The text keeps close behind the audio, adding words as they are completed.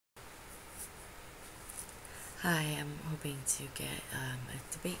Hi, I'm hoping to get a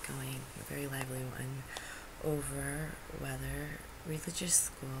debate going, a very lively one, over whether religious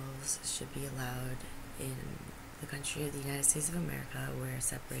schools should be allowed in the country of the United States of America, where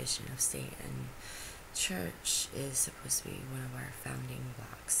separation of state and church is supposed to be one of our founding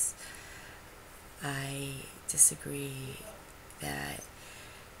blocks. I disagree that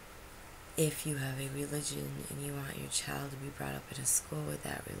if you have a religion and you want your child to be brought up in a school with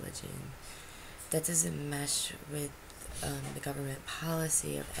that religion, that doesn't mesh with the government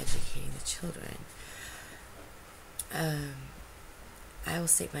policy of educating the children. I will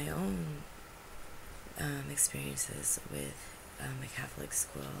state my own experiences with a Catholic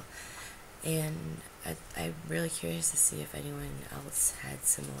school, and I'm really curious to see if anyone else had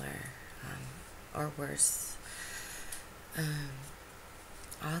similar or worse.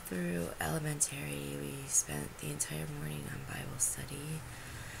 All through elementary, we spent the entire morning on Bible study,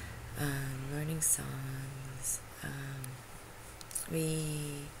 learning songs.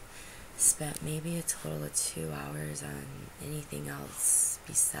 We spent maybe a total of 2 hours on anything else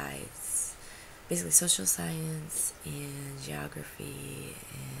besides basically social science and geography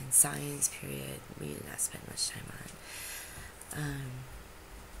and science, period. We did not spend much time on.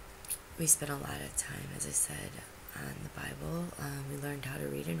 We spent a lot of time, as I said, on the Bible. We learned how to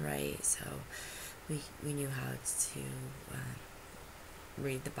read and write, so we knew how to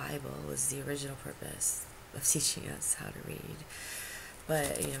read the Bible. Was the original purpose of teaching us how to read.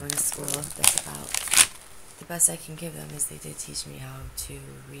 But in a school, that's about the best I can give them. Is they did teach me how to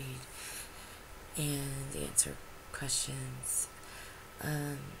read and answer questions.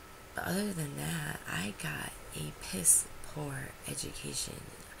 But other than that, I got a piss poor education.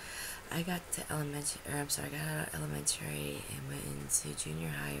 I got I got out of elementary and went into junior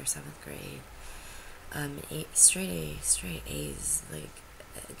high or 7th grade. Straight A's, like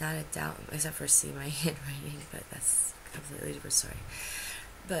not a doubt, except for see my handwriting, but that's a completely different story.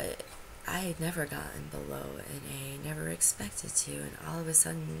 But I had never gotten below an A, never expected to, and all of a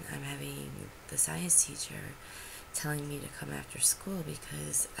sudden I'm having the science teacher telling me to come after school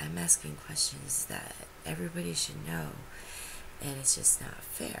because I'm asking questions that everybody should know, and it's just not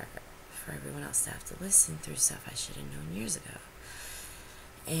fair for everyone else to have to listen through stuff I should have known years ago.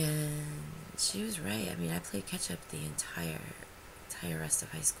 And she was right. I mean, I played catch up the entire rest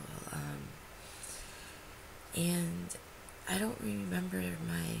of high school. And I don't remember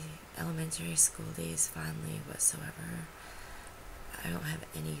my elementary school days fondly whatsoever. I don't have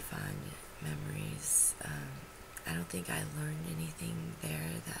any fond memories. I don't think I learned anything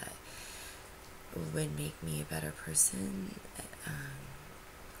there that would make me a better person.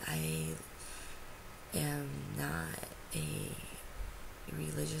 I am not a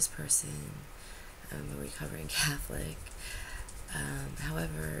religious person. I'm a recovering Catholic.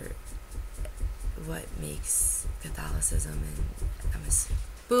 However, what makes Catholicism and I'm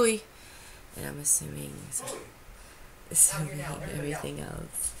assuming everything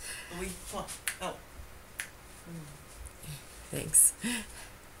else. Thanks.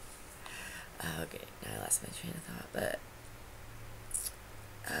 Okay, now I lost my train of thought, but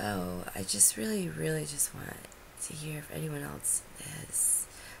I just really just want to hear if anyone else has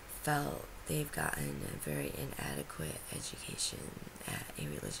felt they've gotten a very inadequate education at a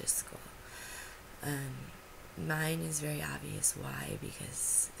religious school. Mine is very obvious why,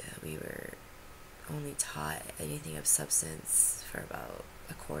 because we were only taught anything of substance for about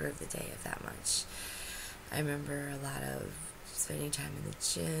a quarter of the day, if that much. I remember a lot of spending time in the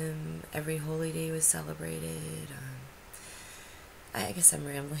gym. Every holy day was celebrated. I guess I'm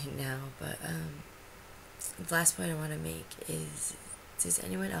rambling now, but the last point I want to make is, does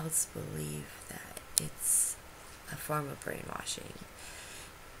anyone else believe that it's a form of brainwashing?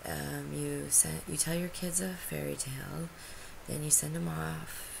 You tell your kids a fairy tale, then you send them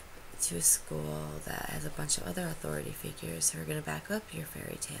off to a school that has a bunch of other authority figures who are going to back up your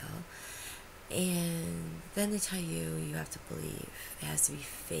fairy tale, and then they tell you you have to believe. It has to be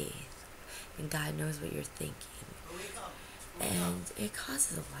faith, and God knows what you're thinking. And it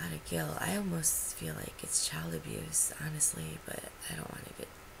causes a lot of guilt. I almost feel like it's child abuse, honestly, but I don't want to get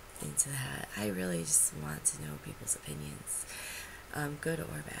into that. I really just want to know people's opinions, good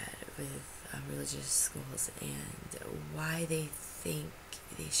or bad, with religious schools and why they think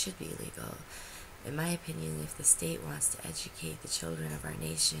they should be legal. In my opinion, if the state wants to educate the children of our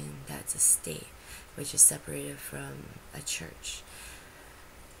nation, that's a state, which is separated from a church.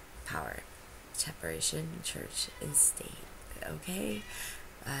 Power. Separation, church and state. Okay?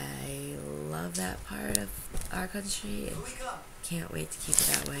 I love that part of our country and can't wait to keep it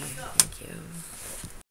that way. Thank you.